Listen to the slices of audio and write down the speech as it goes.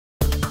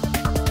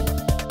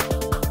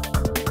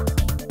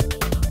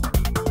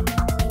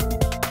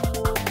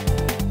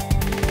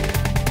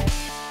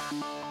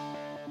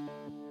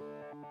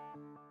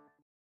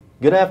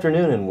Good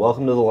afternoon and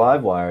welcome to the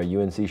Livewire,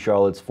 UNC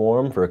Charlotte's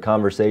forum for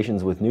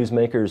conversations with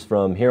newsmakers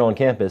from here on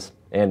campus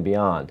and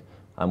beyond.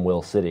 I'm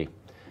Will City.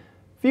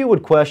 Few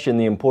would question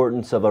the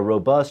importance of a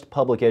robust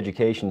public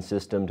education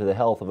system to the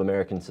health of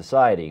American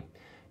society.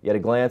 Yet a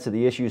glance at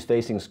the issues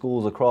facing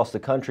schools across the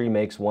country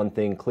makes one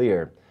thing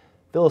clear.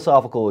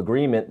 Philosophical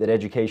agreement that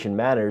education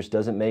matters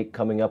doesn't make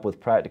coming up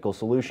with practical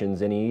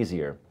solutions any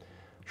easier.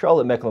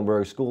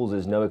 Charlotte-Mecklenburg Schools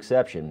is no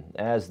exception.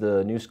 As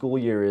the new school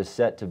year is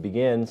set to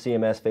begin,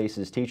 CMS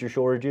faces teacher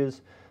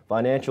shortages,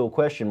 financial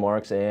question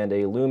marks, and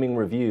a looming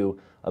review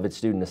of its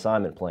student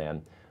assignment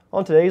plan.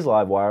 On today's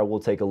Livewire,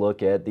 we'll take a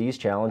look at these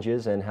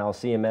challenges and how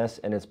CMS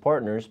and its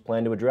partners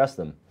plan to address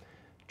them.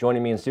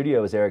 Joining me in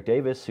studio is Eric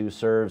Davis, who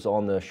serves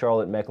on the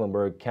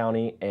Charlotte-Mecklenburg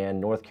County and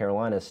North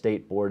Carolina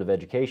State Board of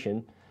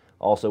Education.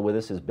 Also with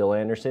us is Bill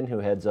Anderson, who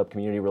heads up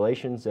community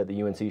relations at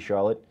the UNC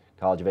Charlotte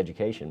College of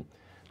Education.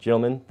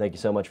 Gentlemen, thank you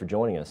so much for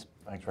joining us.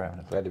 Thanks for having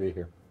us. Glad to be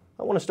here.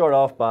 I want to start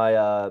off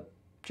by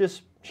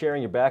just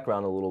sharing your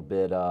background a little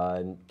bit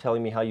and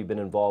telling me how you've been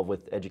involved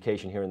with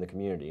education here in the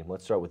community.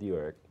 Let's start with you,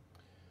 Eric.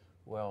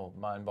 Well,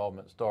 my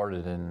involvement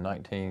started in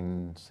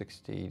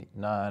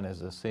 1969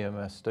 as a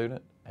CMS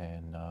student,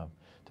 and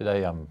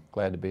today I'm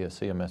glad to be a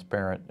CMS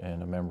parent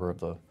and a member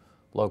of the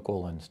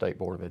local and state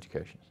board of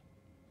education.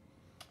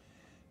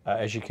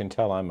 As you can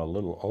tell, I'm a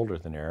little older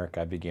than Eric.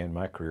 I began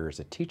my career as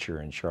a teacher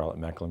in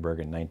Charlotte-Mecklenburg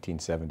in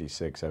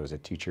 1976. I was a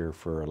teacher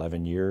for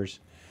 11 years.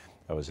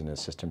 I was an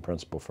assistant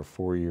principal for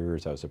 4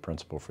 years. I was a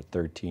principal for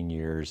 13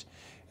 years.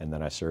 And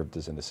then I served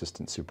as an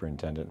assistant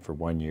superintendent for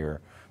 1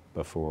 year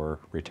before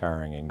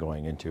retiring and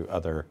going into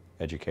other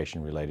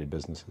education-related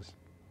businesses.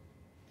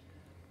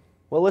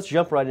 Well, let's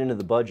jump right into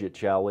the budget,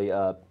 shall we?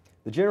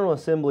 The General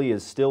Assembly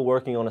is still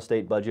working on a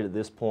state budget at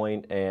this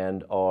point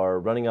and are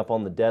running up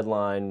on the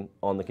deadline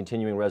on the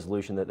continuing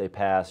resolution that they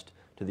passed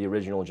to the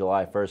original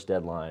July 1st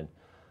deadline.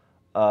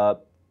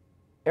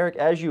 Eric,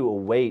 as you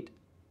await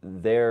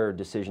their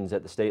decisions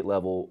at the state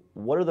level,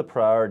 what are the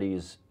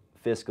priorities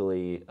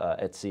fiscally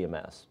at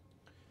CMS?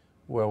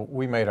 Well,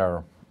 we made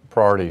our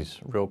priorities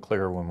real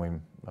clear when we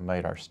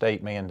made our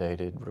state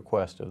mandated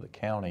request of the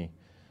county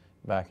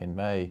back in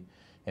May,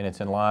 and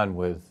it's in line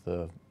with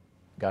the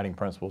guiding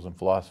principles and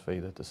philosophy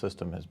that the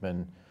system has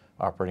been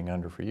operating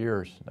under for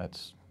years.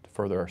 That's to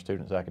further our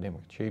students'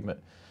 academic achievement.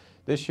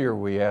 This year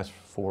we asked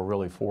for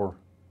really 4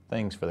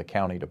 things for the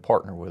county to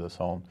partner with us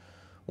on.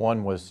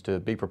 One was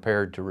to be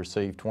prepared to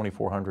receive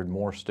 2,400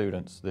 more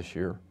students this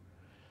year.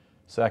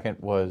 Second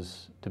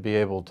was to be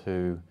able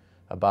to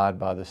abide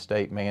by the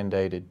state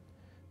mandated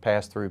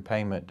pass-through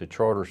payment to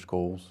charter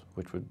schools,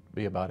 which would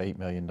be about $8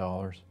 million.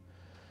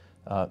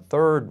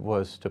 Third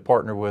was to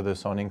partner with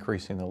us on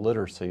increasing the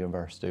literacy of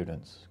our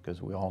students,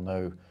 because we all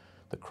know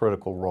the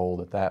critical role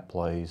that that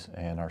plays,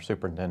 and our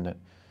superintendent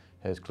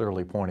has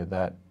clearly pointed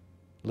that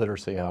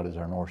literacy out as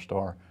our North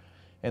Star.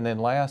 And then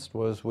last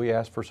was we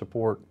asked for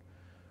support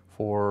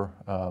for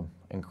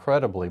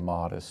incredibly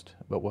modest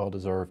but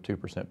well-deserved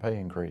 2% pay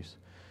increase.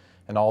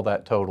 And all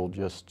that totaled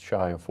just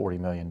shy of $40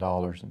 million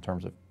in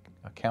terms of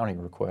a county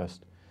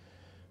request.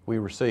 We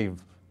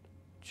received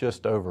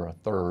just over a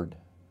third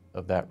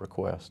of that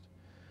request.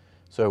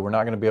 So we're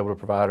not going to be able to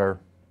provide our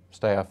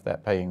staff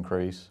that pay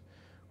increase.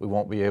 We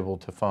won't be able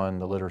to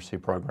fund the literacy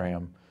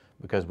program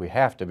because we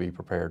have to be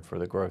prepared for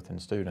the growth in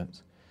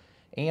students.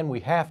 And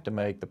we have to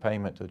make the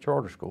payment to the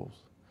charter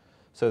schools.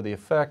 So the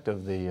effect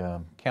of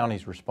the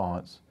county's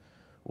response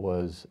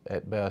was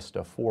at best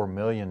a $4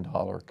 million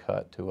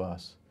cut to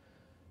us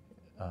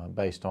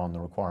based on the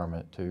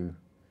requirement to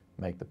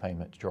make the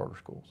payment to charter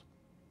schools.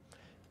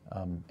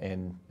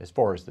 And as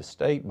far as the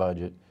state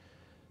budget,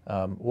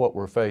 what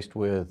we're faced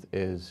with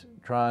is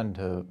trying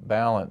to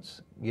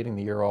balance getting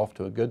the year off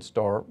to a good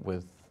start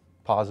with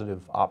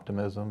positive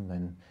optimism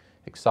and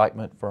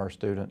excitement for our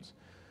students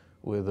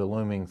with the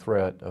looming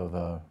threat of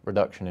a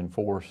reduction in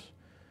force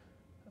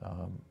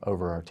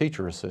over our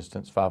teacher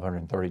assistants,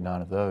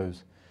 539 of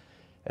those,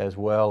 as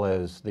well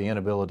as the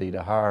inability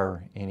to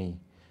hire any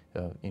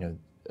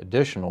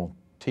additional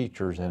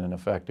teachers in an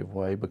effective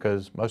way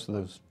because most of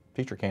those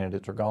teacher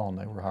candidates are gone.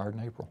 They were hired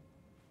in April.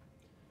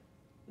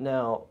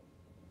 Now,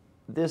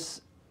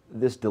 this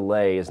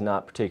delay is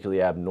not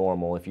particularly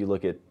abnormal. If you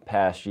look at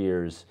past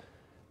years,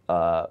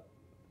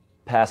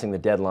 passing the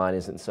deadline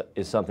is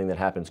something that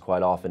happens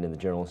quite often in the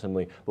General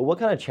Assembly. But what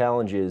kind of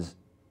challenges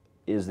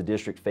is the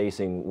district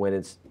facing when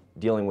it's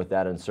dealing with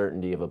that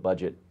uncertainty of a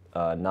budget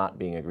not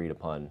being agreed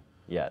upon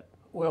yet?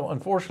 Well,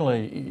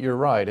 unfortunately, you're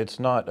right. It's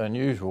not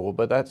unusual,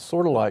 but that's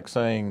sort of like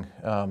saying,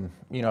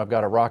 I've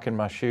got a rock in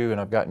my shoe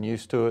and I've gotten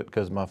used to it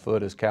because my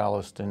foot is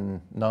calloused and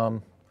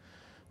numb.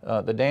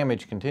 The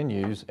damage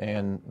continues,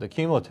 and the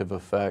cumulative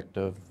effect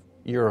of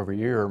year over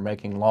year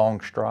making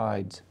long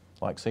strides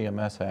like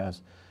CMS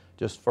has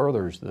just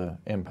furthers the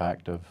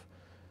impact of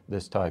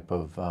this type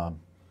of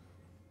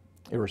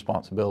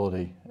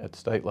irresponsibility at the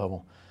state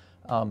level.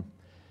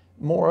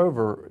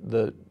 Moreover,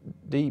 the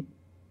deep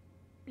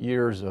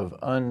years of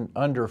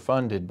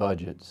underfunded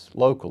budgets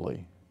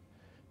locally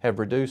have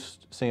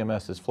reduced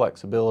CMS's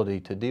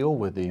flexibility to deal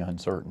with the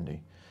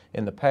uncertainty.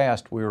 in the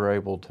past we were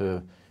able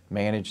to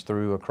manage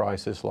through a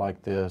crisis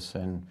like this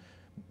and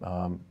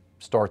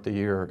start the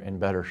year in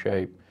better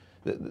shape.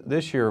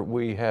 This year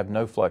we have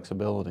no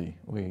flexibility.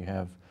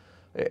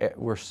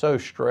 We're so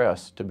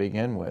stressed to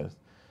begin with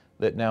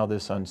that now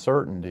this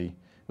uncertainty,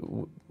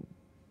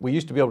 we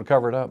used to be able to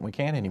cover it up and we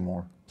can't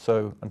anymore.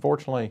 So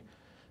unfortunately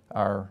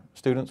our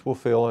students will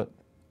feel it,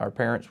 our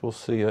parents will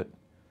see it,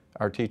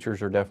 our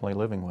teachers are definitely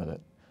living with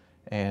it.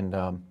 And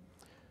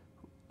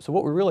so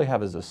what we really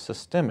have is a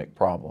systemic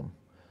problem.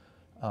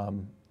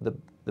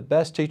 The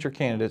best teacher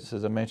candidates,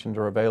 as I mentioned,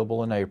 are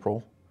available in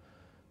April.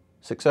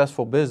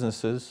 Successful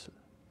businesses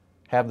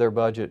have their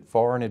budget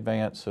far in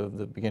advance of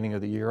the beginning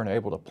of the year and are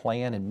able to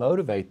plan and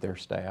motivate their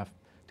staff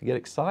to get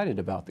excited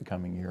about the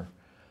coming year.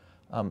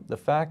 The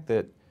fact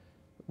that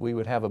we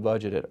would have a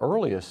budget at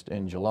earliest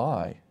in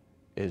July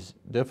is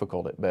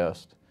difficult at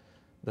best.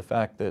 The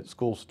fact that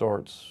school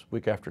starts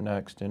week after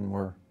next and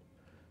we're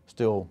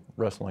still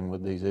wrestling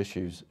with these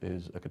issues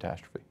is a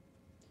catastrophe.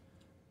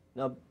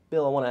 Now,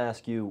 Bill, I want to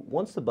ask you,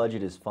 once the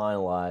budget is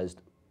finalized,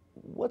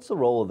 what's the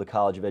role of the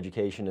College of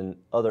Education and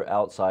other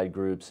outside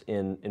groups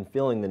in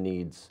filling the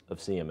needs of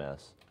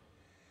CMS?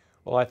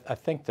 Well, I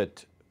think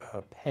that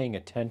paying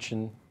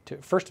attention to,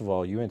 first of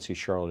all, UNC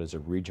Charlotte is a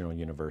regional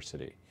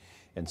university.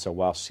 And so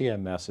while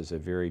CMS is a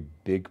very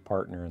big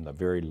partner in the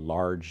very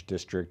large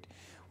district,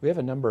 we have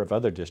a number of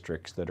other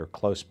districts that are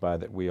close by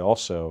that we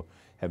also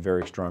have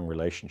very strong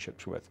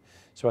relationships with.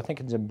 So I think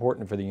it's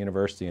important for the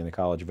university and the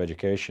College of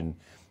Education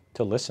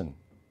to listen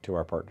to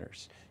our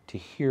partners, to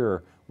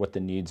hear what the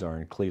needs are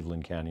in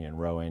Cleveland County and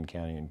Rowan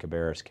County and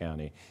Cabarrus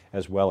County,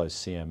 as well as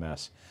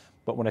CMS.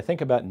 But when I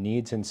think about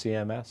needs in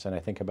CMS and I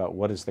think about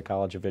what is the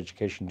College of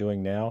Education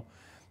doing now,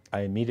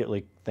 I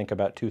immediately think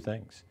about two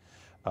things.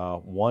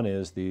 One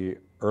is the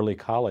early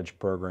college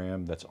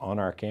program that's on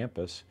our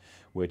campus,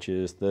 which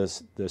is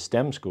the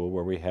STEM school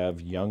where we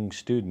have young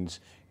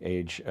students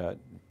age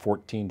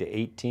 14 to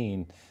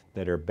 18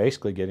 that are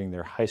basically getting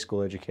their high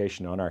school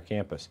education on our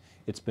campus.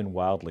 It's been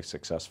wildly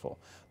successful.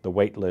 The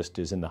wait list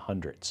is in the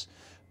hundreds.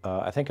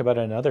 I think about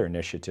another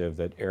initiative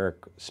that Eric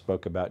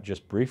spoke about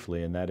just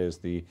briefly, and that is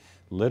the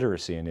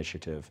literacy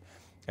initiative.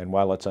 And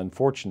while it's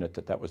unfortunate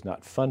that that was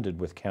not funded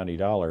with county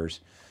dollars,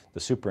 the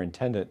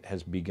superintendent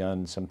has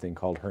begun something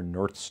called her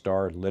North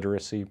Star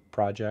Literacy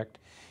Project,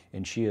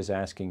 and she is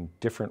asking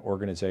different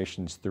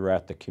organizations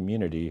throughout the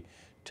community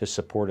to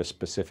support a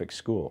specific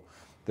school.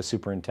 The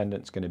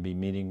superintendent's going to be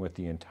meeting with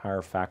the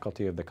entire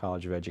faculty of the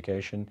College of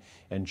Education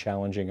and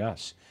challenging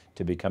us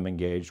to become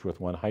engaged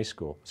with one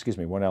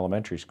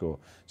elementary school.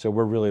 So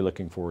we're really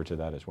looking forward to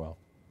that as well.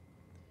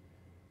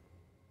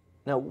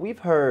 Now, we've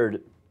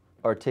heard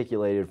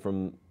articulated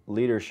from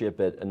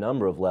leadership at a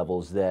number of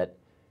levels that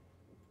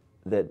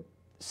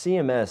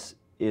CMS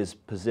is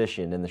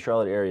positioned, and the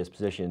Charlotte area is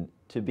positioned,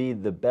 to be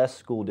the best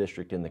school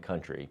district in the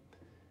country.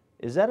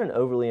 Is that an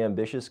overly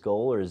ambitious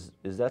goal, or is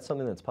that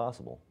something that's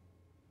possible?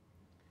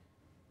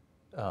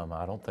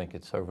 I don't think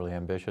it's overly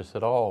ambitious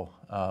at all.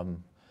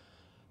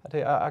 I tell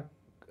you,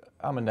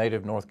 I'm a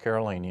native North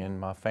Carolinian.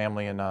 My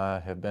family and I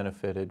have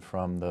benefited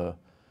from the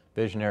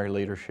visionary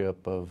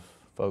leadership of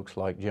folks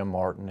like Jim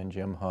Martin and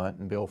Jim Hunt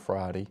and Bill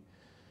Friday,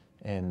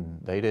 and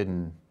they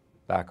didn't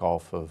back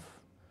off of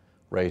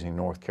raising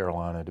North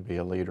Carolina to be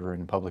a leader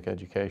in public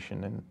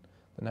education in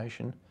the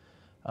nation.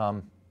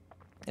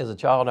 As a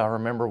child, I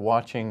remember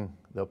watching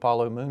the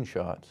Apollo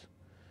moonshots,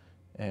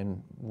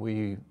 and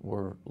we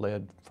were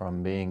led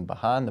from being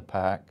behind the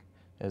pack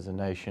as a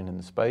nation in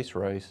the space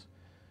race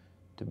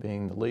to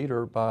being the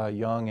leader by a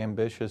young,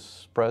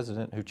 ambitious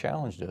president who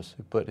challenged us,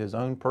 who put his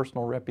own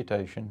personal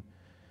reputation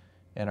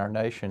and our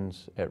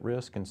nation's at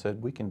risk and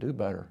said, we can do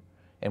better,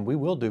 and we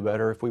will do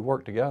better if we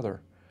work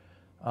together.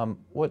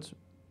 What's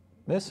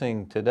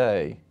missing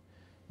today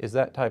is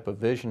that type of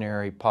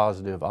visionary,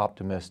 positive,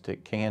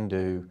 optimistic,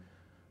 can-do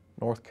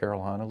North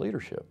Carolina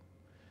leadership.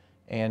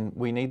 And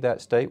we need that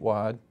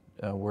statewide.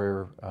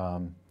 We're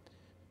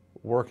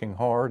working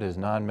hard as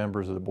 9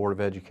 members of the Board of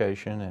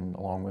Education and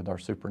along with our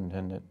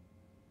superintendent,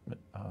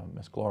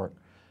 Ms. Clark,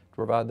 to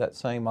provide that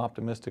same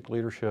optimistic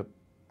leadership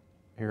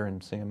here in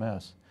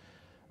CMS.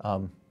 I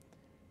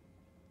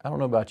don't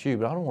know about you,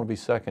 but I don't want to be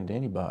second to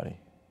anybody.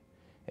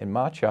 And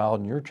my child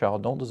and your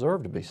child don't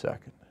deserve to be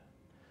second.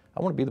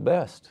 I want to be the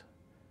best.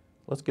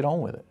 Let's get on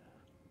with it.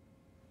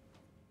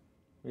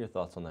 What are your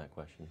thoughts on that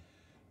question?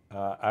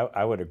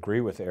 I would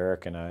agree with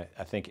Eric, and I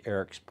think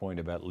Eric's point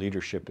about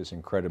leadership is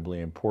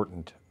incredibly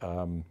important.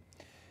 I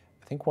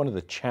think one of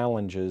the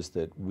challenges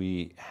that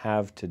we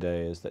have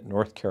today is that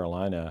North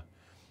Carolina,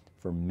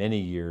 for many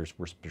years,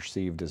 was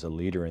perceived as a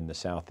leader in the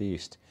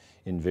Southeast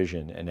in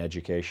vision and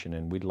education,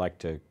 and we'd like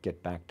to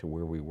get back to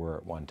where we were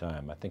at one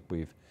time. I think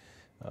we've,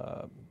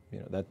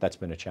 that's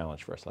been a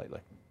challenge for us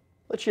lately.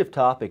 Let's shift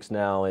topics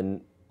now,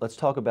 and let's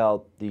talk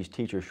about these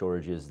teacher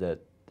shortages that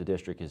the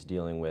district is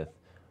dealing with.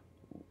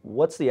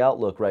 What's the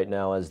outlook right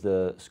now as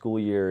the school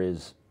year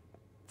is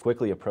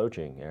quickly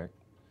approaching, Eric?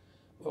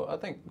 Well, I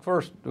think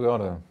first we ought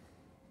to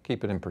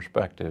keep it in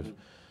perspective.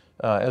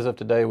 As of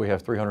today, we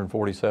have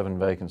 347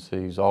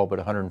 vacancies. All but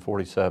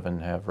 147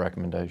 have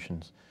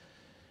recommendations.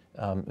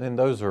 And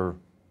those are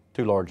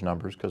too large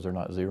numbers because they're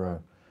not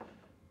zero.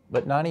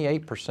 But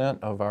 98%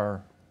 of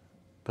our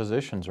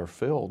positions are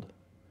filled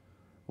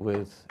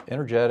with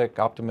energetic,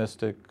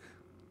 optimistic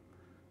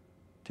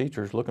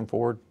teachers looking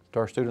forward to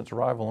our students'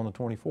 arrival on the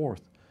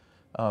 24th.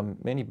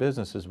 Many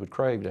businesses would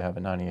crave to have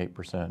a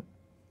 98%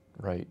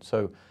 rate.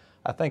 So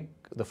I think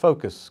the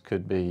focus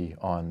could be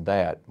on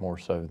that more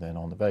so than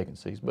on the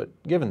vacancies. But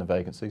given the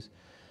vacancies,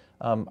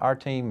 our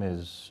team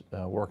is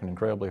working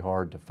incredibly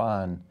hard to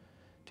find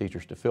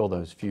teachers to fill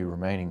those few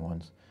remaining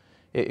ones.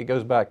 It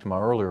goes back to my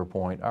earlier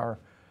point.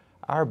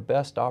 Our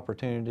best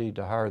opportunity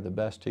to hire the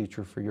best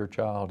teacher for your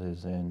child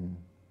is in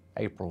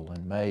April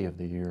and May of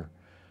the year.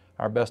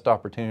 Our best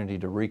opportunity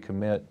to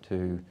recommit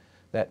to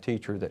that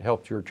teacher that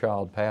helped your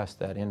child pass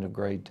that end of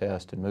grade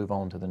test and move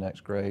on to the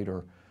next grade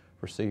or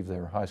receive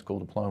their high school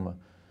diploma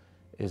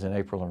is in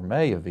April or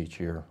May of each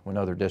year when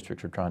other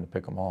districts are trying to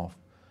pick them off.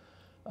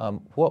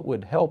 What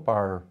would help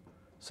our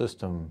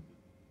system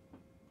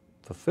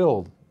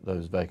fulfill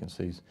those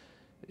vacancies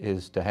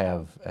is to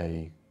have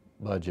a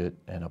budget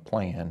and a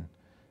plan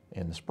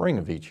in the spring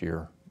of each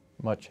year,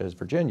 much as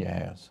Virginia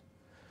has.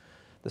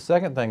 The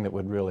second thing that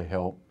would really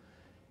help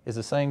is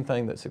the same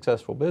thing that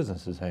successful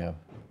businesses have.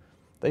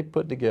 They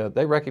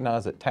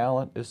recognize that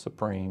talent is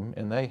supreme,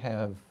 and they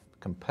have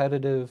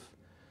competitive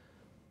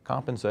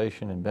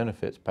compensation and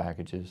benefits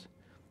packages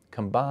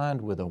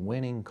combined with a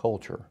winning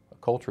culture, a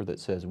culture that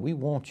says, we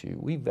want you,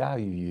 we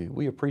value you,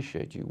 we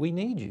appreciate you, we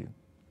need you.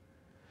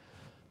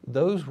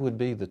 Those would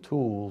be the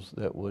tools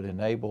that would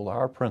enable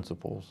our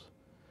principals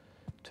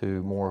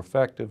to more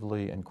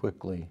effectively and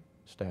quickly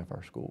staff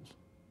our schools.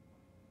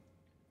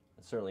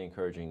 It's certainly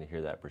encouraging to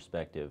hear that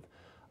perspective.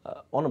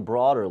 On a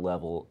broader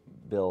level,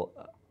 Bill,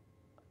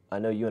 I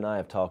know you and I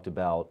have talked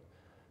about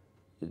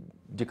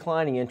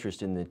declining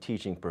interest in the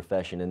teaching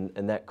profession,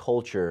 and that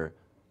culture,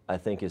 I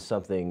think, is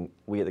something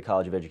we at the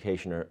College of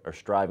Education are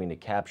striving to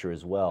capture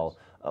as well.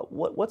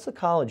 What's the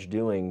college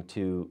doing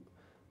to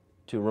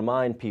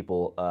remind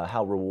people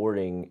how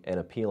rewarding and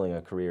appealing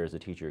a career as a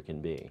teacher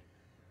can be?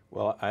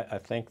 Well, I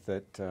think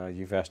that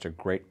you've asked a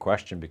great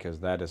question because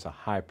that is a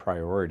high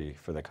priority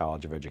for the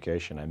College of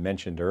Education. I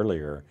mentioned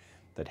earlier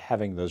that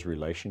having those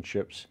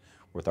relationships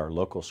with our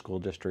local school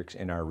districts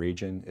in our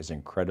region is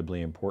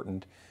incredibly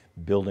important,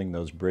 building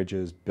those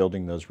bridges,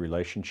 building those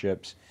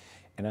relationships,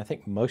 and I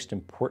think most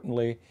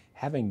importantly,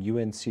 having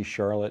UNC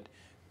Charlotte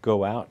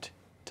go out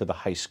to the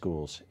high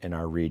schools in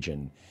our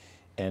region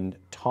and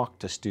talk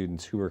to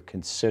students who are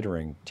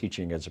considering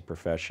teaching as a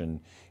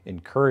profession,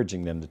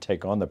 encouraging them to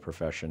take on the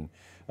profession.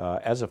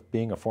 As of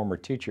being a former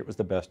teacher, it was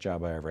the best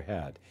job I ever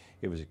had.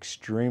 It was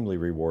extremely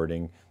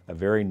rewarding, a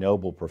very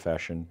noble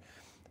profession,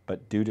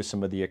 but due to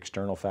some of the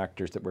external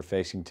factors that we're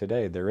facing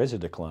today, there is a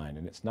decline,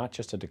 and it's not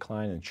just a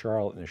decline in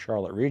Charlotte and the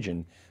Charlotte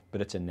region,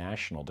 but it's a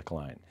national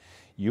decline.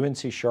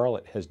 UNC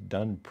Charlotte has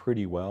done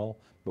pretty well,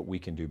 but we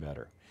can do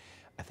better.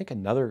 I think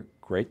another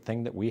great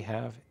thing that we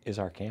have is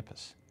our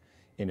campus.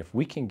 And if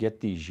we can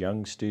get these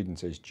young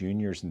students as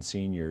juniors and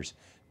seniors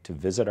to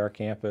visit our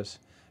campus,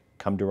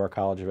 come to our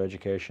College of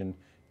Education,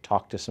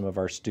 talk to some of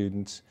our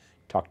students,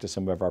 talk to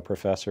some of our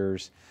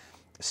professors,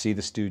 see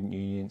the student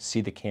union, see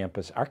the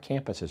campus. Our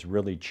campus has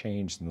really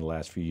changed in the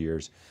last few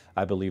years.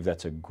 I believe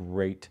that's a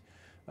great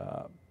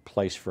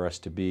place for us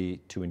to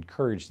be, to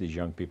encourage these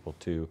young people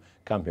to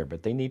come here.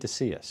 But they need to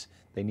see us.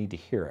 They need to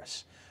hear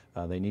us.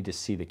 They need to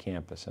see the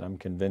campus. And I'm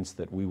convinced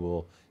that we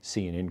will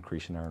see an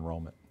increase in our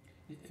enrollment.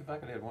 If I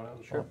could add one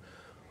other thought.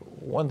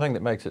 One thing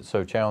that makes it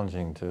so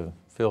challenging to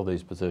fill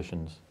these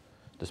positions,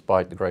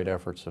 despite the great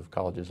efforts of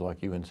colleges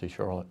like UNC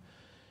Charlotte,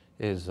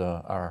 is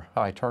our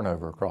high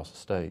turnover across the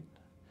state.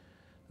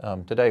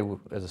 Today,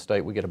 as a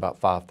state, we get about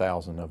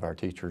 5,000 of our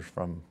teachers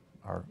from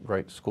our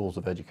great schools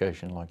of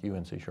education like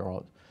UNC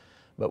Charlotte,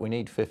 but we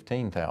need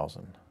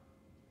 15,000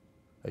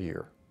 a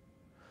year.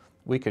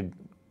 We could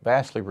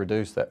vastly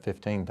reduce that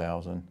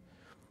 15,000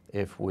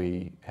 if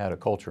we had a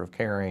culture of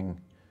caring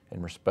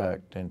and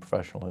respect and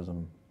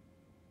professionalism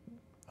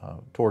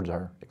towards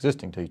our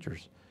existing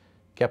teachers,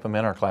 kept them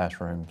in our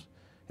classrooms,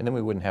 and then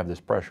we wouldn't have this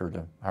pressure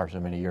to hire so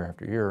many year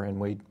after year, and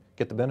we'd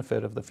get the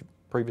benefit of the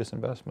previous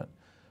investment.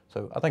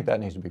 So I think that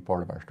needs to be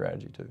part of our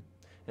strategy too.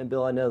 And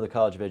Bill, I know the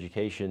College of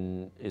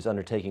Education is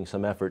undertaking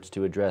some efforts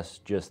to address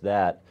just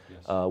that.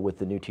 Yes. With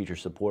the new teacher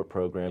support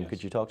program. Yes.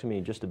 Could you talk to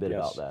me just a bit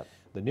about that?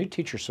 The new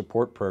teacher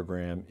support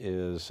program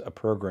is a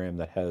program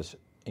that has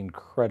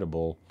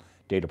incredible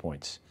data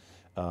points.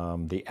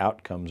 The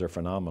outcomes are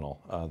phenomenal.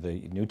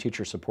 The new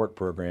teacher support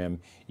program,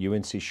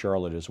 UNC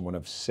Charlotte is one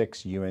of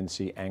 6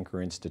 UNC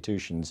anchor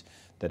institutions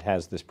that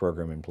has this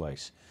program in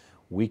place.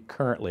 We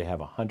currently have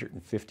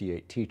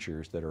 158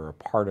 teachers that are a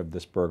part of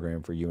this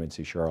program for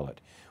UNC Charlotte.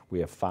 We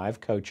have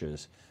 5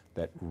 coaches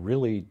that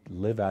really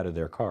live out of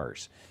their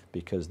cars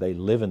because they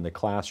live in the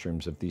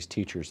classrooms of these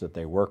teachers that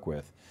they work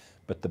with.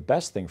 But the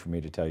best thing for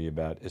me to tell you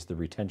about is the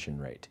retention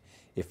rate.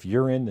 If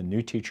you're in the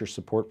new teacher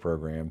support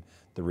program,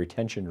 the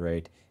retention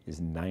rate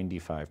is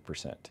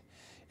 95%.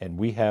 And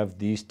we have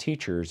these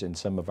teachers in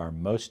some of our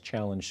most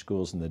challenged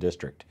schools in the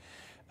district.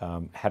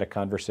 Had a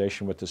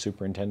conversation with the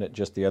superintendent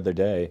just the other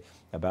day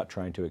about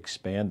trying to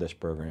expand this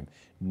program.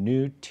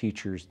 New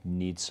teachers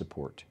need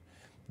support.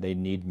 They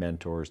need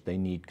mentors, they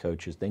need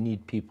coaches, they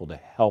need people to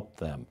help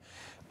them.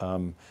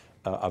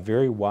 A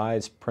very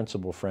wise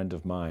principal friend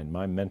of mine,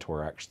 my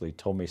mentor actually,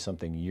 told me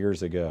something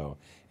years ago,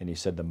 and he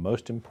said the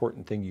most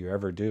important thing you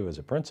ever do as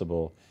a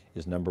principal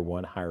is, number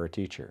one, hire a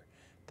teacher.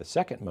 The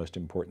second most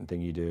important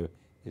thing you do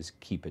is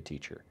keep a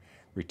teacher.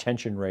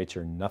 Retention rates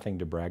are nothing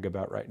to brag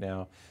about right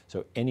now,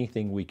 so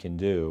anything we can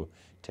do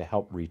to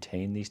help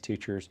retain these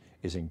teachers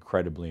is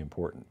incredibly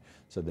important.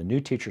 So the new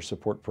teacher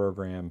support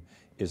program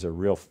is a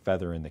real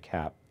feather in the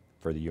cap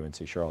for the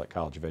UNC Charlotte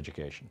College of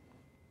Education.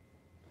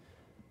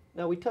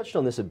 Now, we touched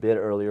on this a bit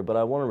earlier, but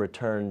I want to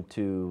return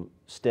to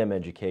STEM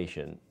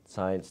education,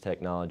 science,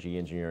 technology,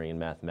 engineering, and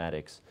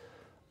mathematics.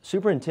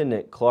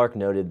 Superintendent Clark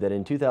noted that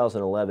in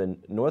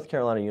 2011, North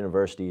Carolina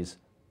universities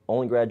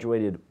only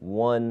graduated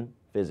one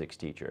physics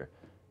teacher.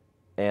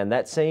 And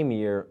that same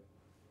year,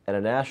 at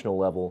a national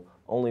level,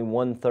 only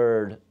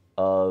 1/3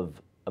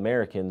 of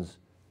American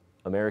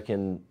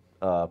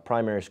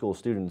primary school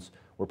students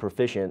were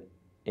proficient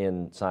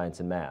in science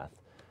and math.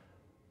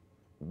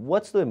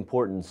 What's the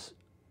importance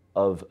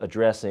of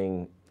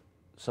addressing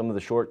some of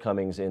the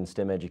shortcomings in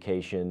STEM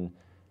education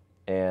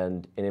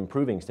and in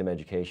improving STEM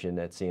education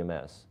at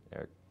CMS,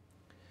 Eric?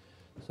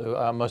 So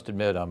I must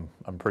admit I'm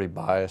pretty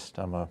biased.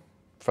 I'm a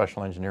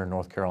professional engineer in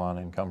North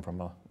Carolina and come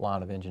from a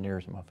line of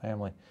engineers in my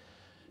family.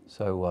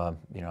 So,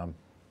 you know, I'm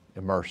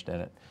immersed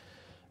in it.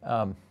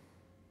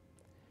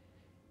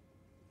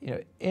 You know,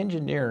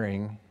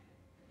 engineering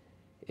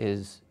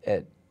is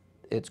at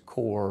its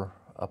core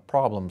a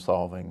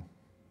problem-solving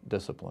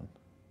discipline.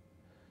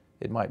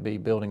 It might be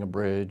building a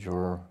bridge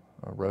or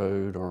a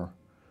road or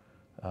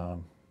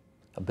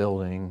a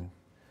building,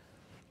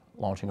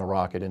 launching a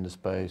rocket into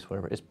space,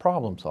 whatever. It's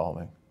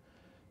problem-solving.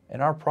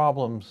 And our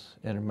problems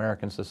in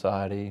American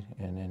society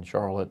and in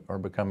Charlotte are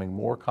becoming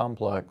more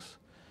complex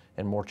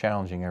and more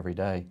challenging every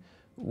day.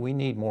 We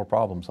need more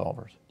problem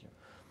solvers.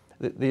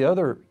 The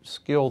other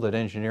skill that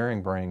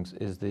engineering brings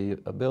is the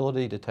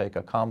ability to take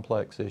a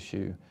complex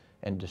issue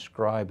and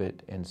describe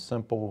it in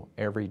simple,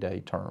 everyday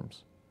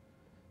terms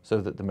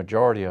so that the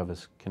majority of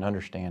us can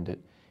understand it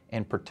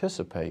and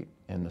participate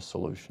in the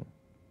solution.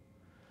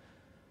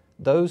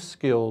 Those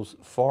skills,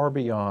 far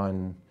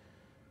beyond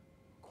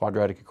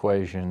quadratic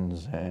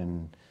equations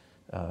and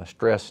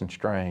stress and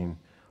strain,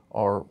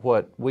 are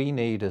what we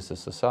need as a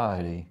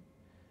society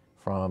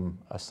from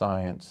a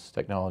science,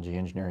 technology,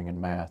 engineering, and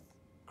math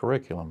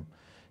curriculum.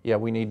 Yeah,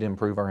 we need to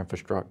improve our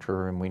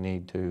infrastructure and we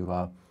need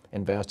to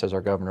invest, as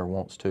our governor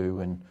wants to,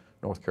 in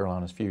North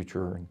Carolina's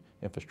future and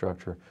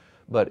infrastructure.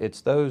 But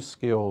it's those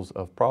skills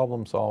of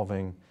problem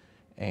solving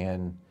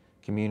and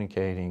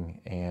communicating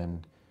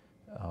and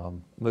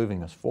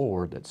moving us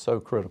forward that's so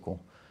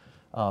critical.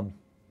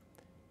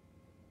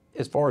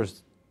 As far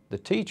as the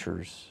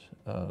teachers,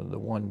 the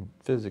one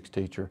physics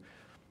teacher,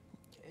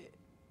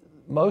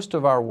 most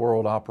of our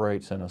world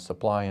operates in a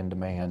supply and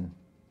demand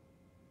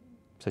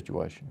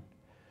situation,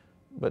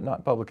 but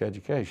not public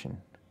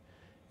education.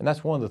 And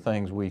that's one of the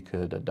things we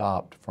could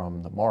adopt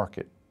from the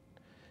market,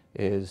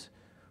 is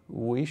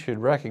we should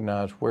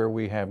recognize where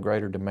we have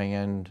greater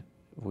demand.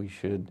 We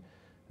should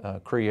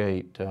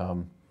create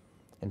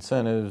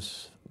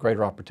incentives,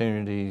 greater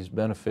opportunities,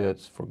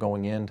 benefits for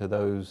going into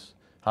those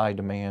high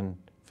demand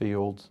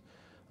fields.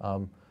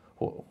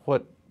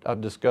 What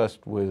I've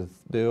discussed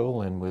with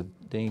Bill and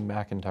with Dean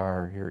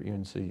McIntyre here at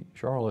UNC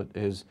Charlotte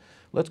is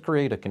let's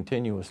create a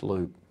continuous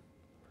loop.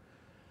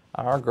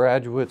 Our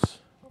graduates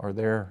are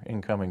their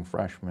incoming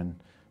freshmen.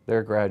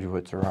 Their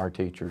graduates are our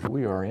teachers.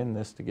 We are in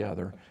this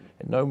together,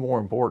 and no more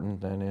important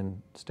than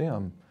in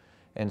STEM.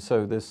 And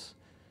so this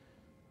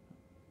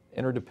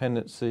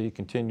interdependency,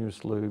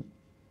 continuous loop,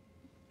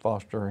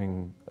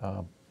 fostering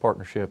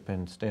partnership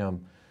in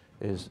STEM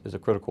is a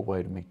critical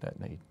way to meet that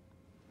need.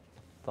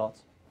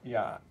 Thoughts?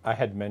 Yeah, I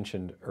had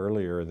mentioned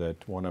earlier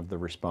that one of the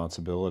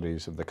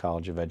responsibilities of the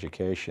College of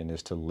Education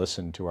is to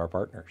listen to our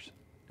partners,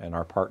 and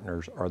our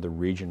partners are the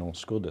regional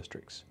school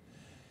districts.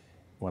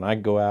 When I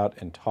go out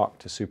and talk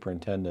to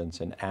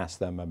superintendents and ask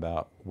them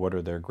about what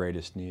are their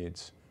greatest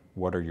needs,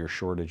 what are your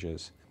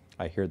shortages,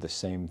 I hear the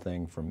same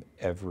thing from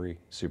every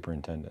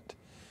superintendent.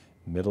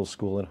 Middle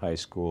school and high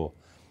school,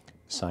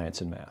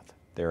 science and math,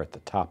 they're at the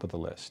top of the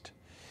list.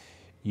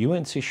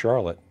 UNC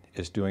Charlotte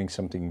is doing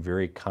something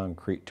very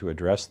concrete to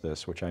address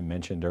this, which I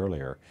mentioned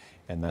earlier,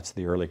 and that's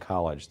the early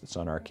college that's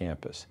on our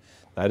campus.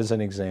 That is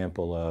an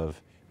example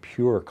of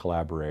pure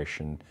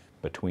collaboration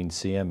between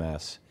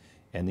CMS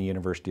and the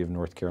University of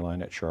North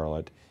Carolina at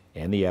Charlotte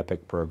and the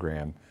EPIC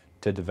program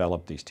to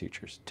develop these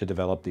teachers, to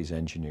develop these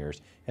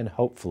engineers, and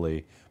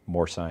hopefully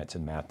more science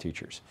and math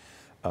teachers.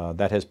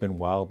 That has been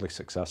wildly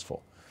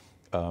successful.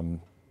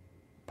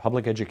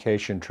 Public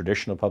education,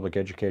 traditional public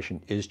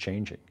education is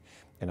changing.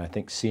 And I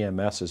think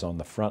CMS is on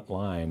the front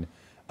line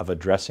of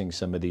addressing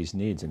some of these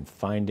needs and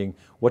finding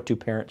what do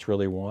parents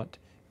really want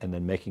and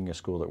then making a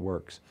school that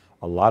works.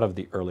 a lot of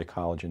the early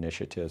college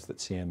initiatives that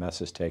CMS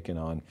has taken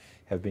on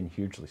have been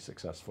hugely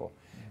successful.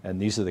 And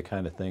these are the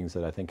kind of things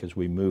that I think as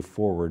we move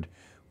forward,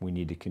 we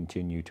need to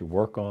continue to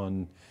work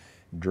on,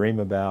 dream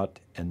about,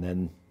 and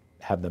then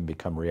have them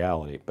become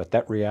reality. But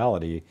that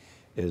reality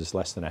is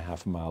less than a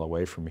half a mile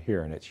away from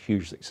here, and it's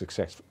hugely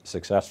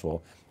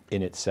successful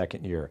in its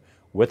second year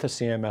with a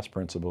CMS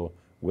principal,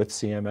 with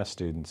CMS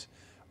students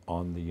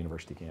on the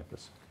university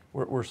campus.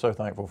 We're so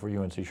thankful for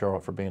UNC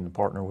Charlotte for being the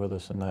partner with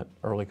us in that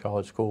early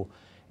college school,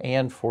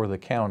 and for the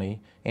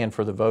county and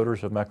for the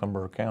voters of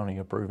Mecklenburg County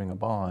approving a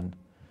bond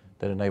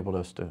that enabled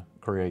us to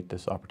create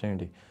this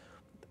opportunity.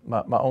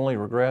 My only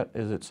regret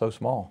is it's so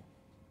small.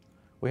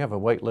 We have a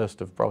wait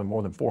list of probably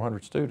more than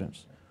 400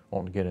 students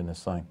wanting to get in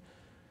this thing.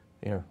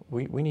 You know,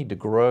 we need to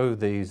grow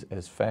these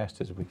as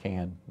fast as we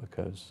can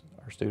because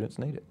our students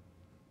need it.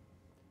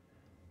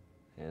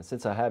 And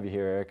since I have you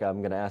here, Eric, I'm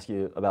going to ask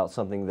you about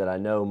something that I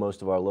know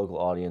most of our local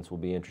audience will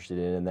be interested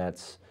in, and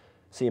that's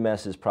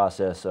CMS's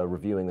process of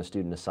reviewing the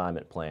student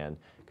assignment plan.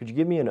 Could you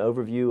give me an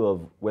overview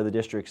of where the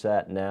district's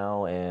at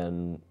now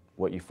and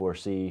what you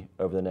foresee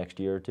over the next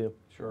year or two?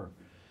 Sure.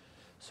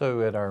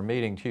 So at our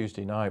meeting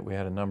Tuesday night, we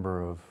had a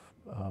number of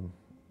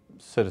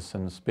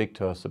citizens speak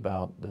to us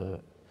about the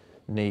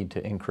need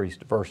to increase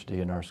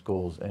diversity in our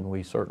schools, and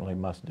we certainly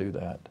must do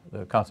that.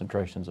 The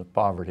concentrations of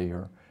poverty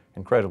are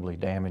incredibly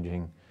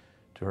damaging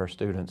to our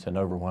students and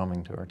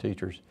overwhelming to our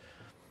teachers.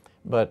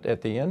 But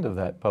at the end of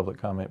that public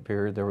comment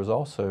period, there was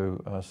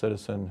also a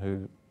citizen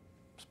who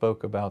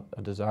spoke about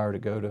a desire to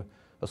go to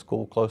a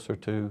school closer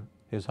to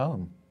his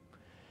home.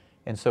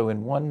 And so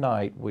in one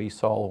night, we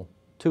saw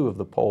two of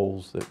the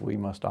poles that we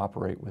must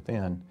operate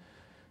within,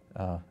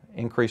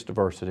 increased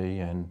diversity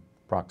and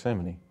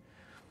proximity.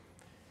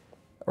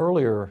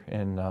 Earlier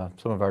in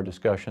some of our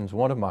discussions,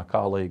 one of my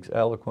colleagues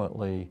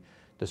eloquently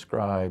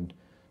described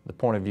the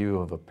point of view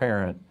of a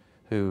parent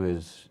who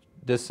is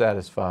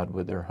dissatisfied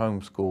with their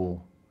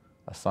homeschool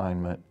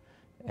assignment,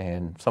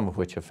 and some of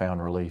which have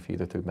found relief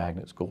either through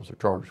magnet schools or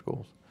charter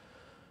schools.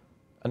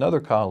 Another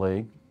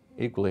colleague,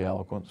 equally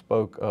eloquent,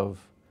 spoke of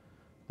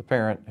the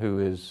parent who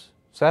is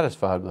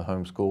satisfied with the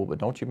homeschool, but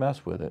don't you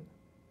mess with it,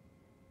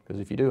 because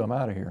if you do, I'm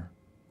out of here.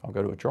 I'll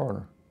go to a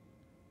charter.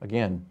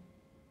 Again,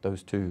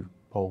 those two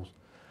poles.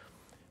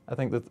 I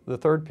think that the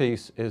third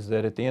piece is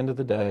that at the end of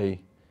the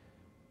day,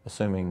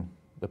 assuming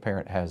the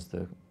parent has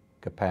the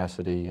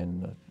capacity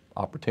and the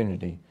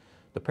opportunity,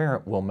 the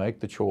parent will make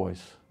the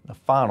choice, the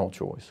final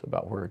choice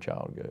about where a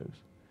child goes.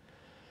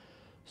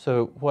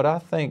 So what I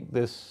think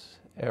this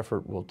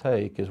effort will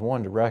take is,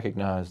 one, to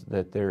recognize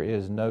that there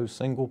is no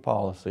single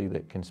policy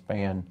that can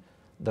span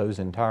those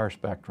entire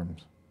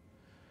spectrums.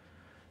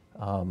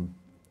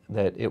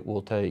 That it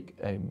will take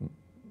a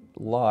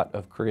lot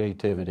of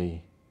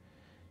creativity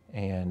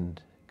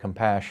and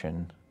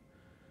compassion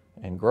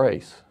and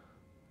grace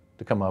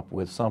to come up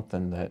with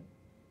something that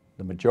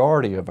the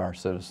majority of our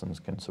citizens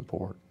can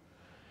support.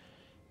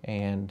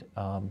 And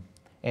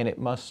it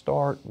must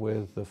start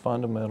with the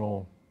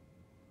fundamental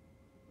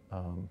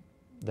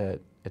that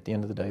at the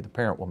end of the day, the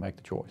parent will make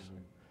the choice.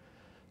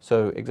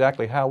 So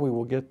exactly how we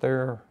will get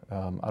there,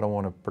 I don't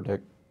want to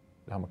predict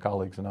how my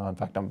colleagues and I, in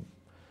fact, I'm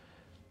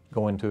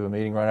going to a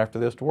meeting right after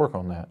this to work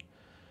on that.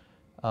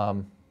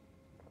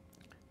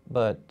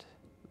 But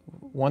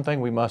one thing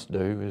we must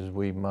do is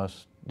we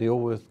must deal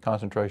with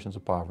concentrations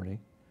of poverty.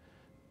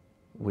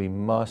 We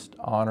must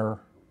honor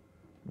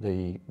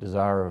the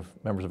desire of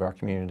members of our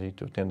community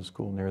to attend a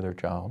school near their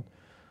child,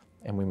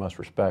 and we must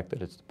respect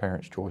that it's the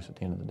parent's choice at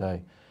the end of the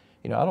day.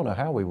 You know, I don't know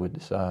how we would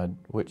decide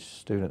which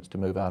students to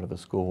move out of a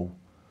school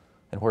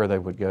and where they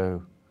would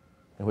go,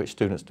 and which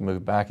students to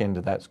move back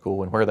into that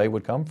school and where they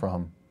would come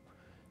from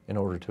in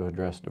order to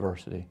address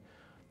diversity.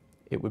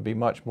 It would be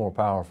much more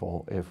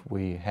powerful if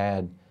we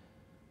had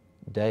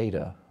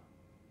data,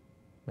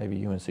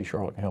 maybe UNC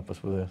Charlotte can help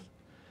us with this,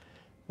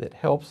 that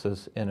helps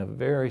us in a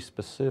very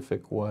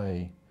specific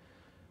way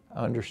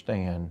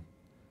understand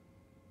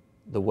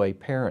the way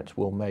parents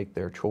will make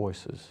their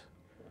choices,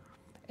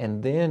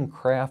 and then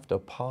craft a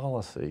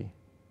policy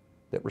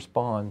that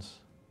responds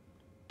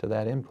to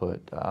that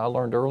input. I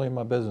learned early in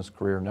my business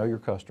career, know your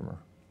customer.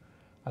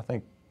 I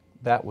think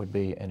that would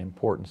be an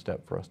important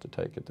step for us to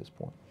take at this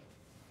point.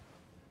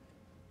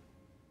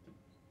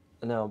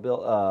 Now,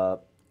 Bill,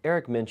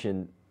 Eric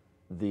mentioned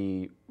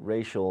the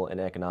racial and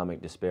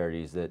economic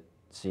disparities that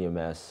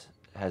CMS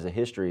has a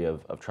history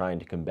of trying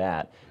to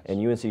combat. And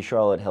UNC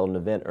Charlotte held an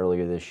event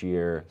earlier this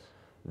year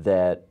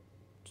that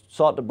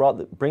sought to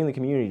bring the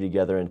community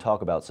together and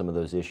talk about some of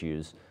those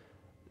issues.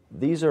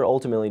 These are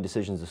ultimately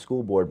decisions the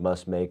school board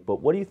must make,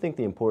 but what do you think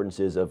the importance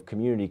is of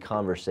community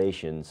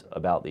conversations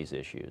about these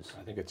issues?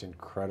 I think it's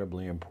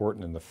incredibly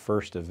important, and the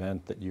first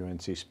event that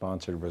UNC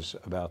sponsored was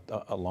about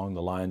along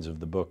the lines of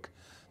the book,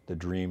 The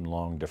Dream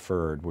Long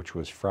Deferred, which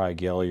was Fry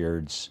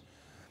Gaillard's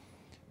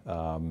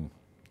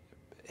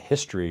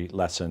history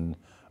lesson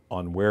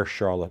on where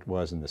Charlotte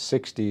was in the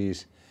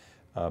 60s,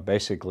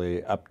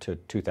 basically up to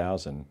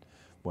 2000,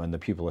 when the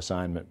pupil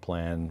assignment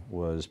plan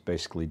was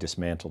basically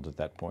dismantled at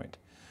that point.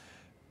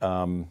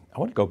 I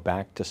want to go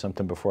back to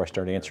something before I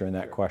start answering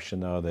that question,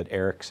 though, that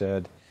Eric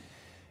said.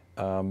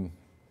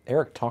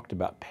 Eric talked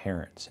about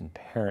parents and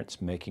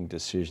parents making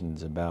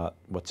decisions about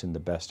what's in the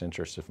best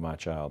interest of my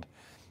child.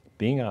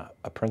 Being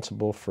a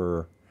principal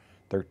for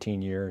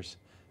 13 years,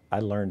 I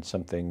learned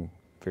something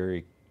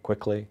very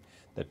quickly,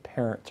 that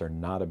parents are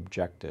not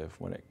objective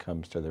when it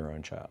comes to their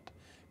own child.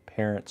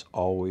 Parents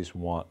always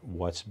want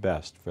what's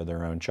best for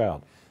their own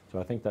child. So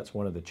I think that's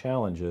one of the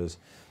challenges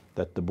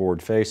that the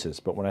board faces.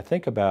 But when I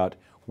think about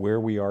where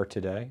we are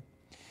today,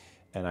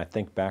 and I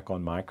think back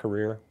on my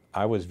career,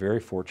 I was very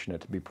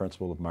fortunate to be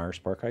principal of Myers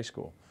Park High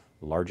School,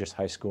 the largest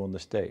high school in the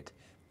state.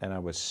 And I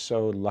was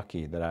so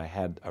lucky that I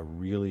had a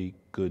really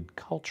good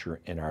culture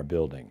in our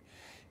building.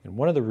 And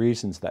one of the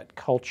reasons that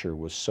culture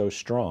was so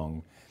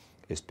strong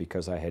is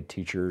because I had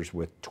teachers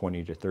with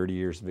 20 to 30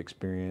 years of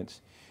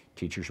experience,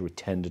 teachers with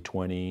 10 to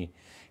 20,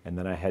 and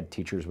then I had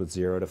teachers with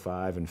 0 to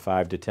 5 and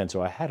 5 to 10.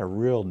 So I had a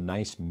real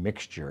nice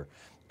mixture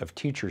of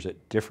teachers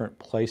at different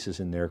places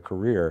in their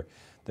career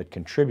that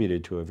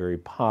contributed to a very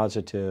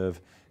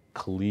positive,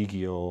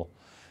 collegial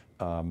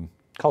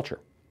culture.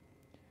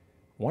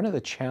 One of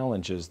the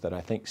challenges that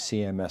I think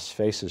CMS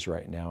faces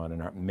right now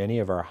in many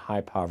of our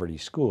high poverty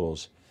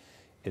schools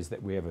is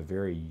that we have a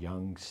very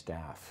young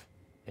staff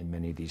in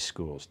many of these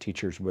schools,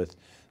 teachers with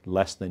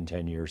less than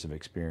 10 years of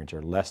experience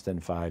or less than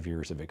 5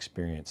 years of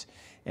experience.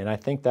 And I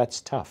think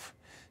that's tough.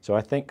 So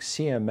I think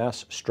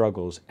CMS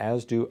struggles,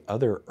 as do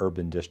other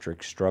urban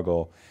districts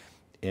struggle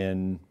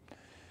in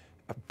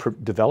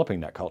developing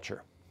that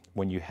culture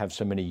when you have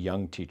so many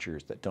young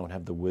teachers that don't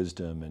have the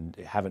wisdom and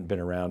haven't been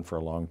around for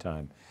a long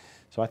time.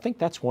 So I think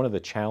that's one of the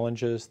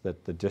challenges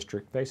that the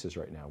district faces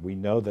right now. We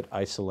know that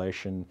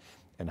isolation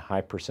and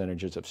high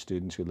percentages of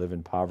students who live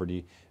in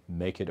poverty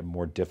make it a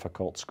more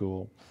difficult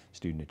school.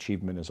 Student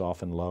achievement is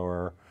often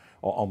lower,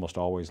 almost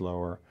always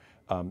lower.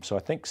 So I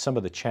think some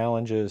of the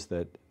challenges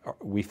that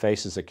we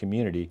face as a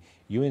community,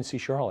 UNC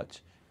Charlotte's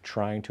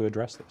trying to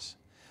address this.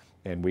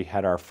 And we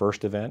had our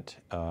first event.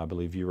 I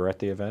believe you were at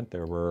the event.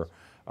 There were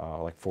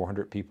like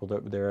 400 people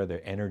there.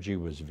 The energy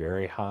was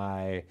very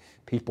high.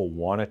 People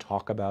want to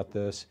talk about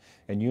this.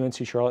 And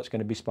UNC Charlotte's going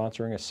to be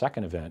sponsoring a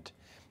second event.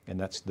 And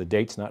the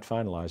date's not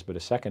finalized, but a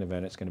second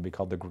event, it's going to be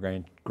called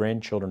the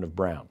Grandchildren of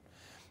Brown.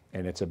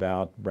 And it's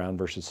about Brown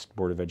versus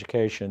Board of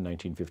Education,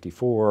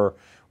 1954,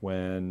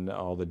 when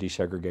all the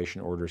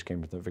desegregation orders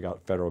came from the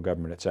federal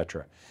government, et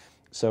cetera.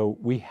 So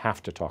we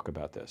have to talk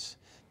about this.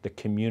 The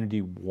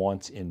community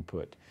wants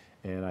input.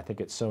 And I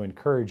think it's so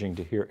encouraging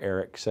to hear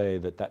Eric say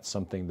that that's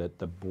something that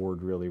the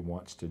board really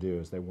wants to do,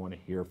 is they want to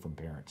hear from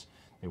parents.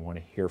 They want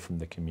to hear from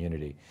the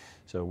community.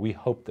 So we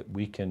hope that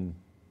we can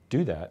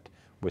do that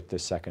with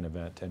this second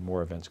event and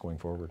more events going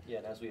forward. Yeah,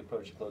 and as we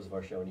approach the close of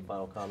our show, any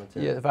final comments?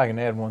 Yeah, if I can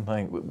add one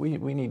thing,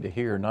 we need to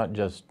hear not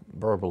just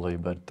verbally,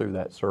 but through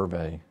that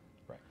survey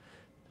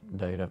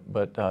data.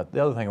 But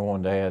the other thing I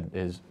wanted to add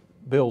is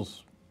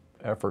Bill's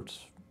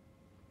efforts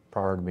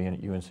prior to being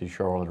at UNC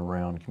Charlotte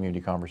around community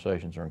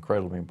conversations are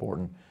incredibly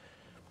important,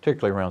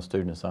 particularly around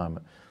student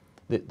assignment.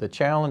 The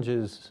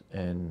challenges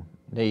and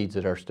needs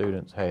that our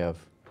students have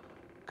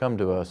come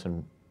to us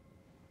and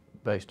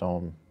based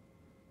on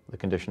the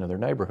condition of their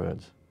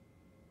neighborhoods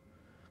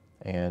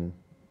and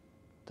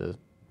the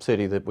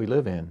city that we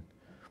live in.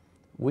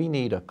 We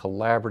need a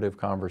collaborative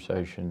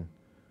conversation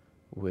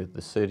with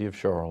the city of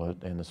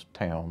Charlotte and the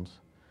towns,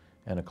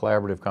 and a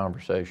collaborative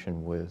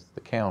conversation with the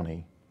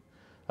county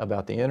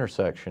about the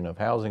intersection of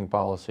housing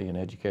policy and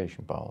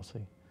education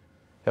policy,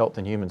 health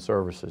and human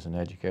services and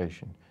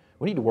education.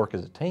 We need to work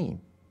as a team.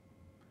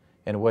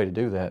 And a way to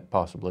do that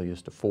possibly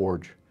is to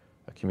forge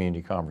a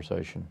community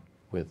conversation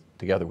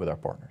together with our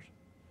partners.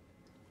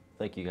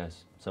 Thank you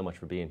guys so much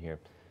for being here.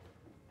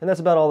 And that's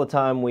about all the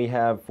time we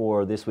have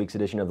for this week's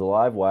edition of The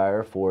Live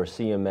Wire. For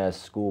CMS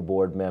School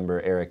Board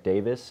member Eric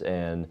Davis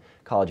and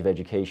College of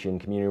Education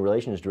Community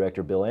Relations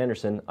Director Bill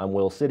Anderson, I'm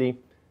Will City.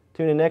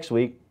 Tune in next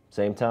week,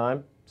 same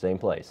time, same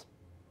place.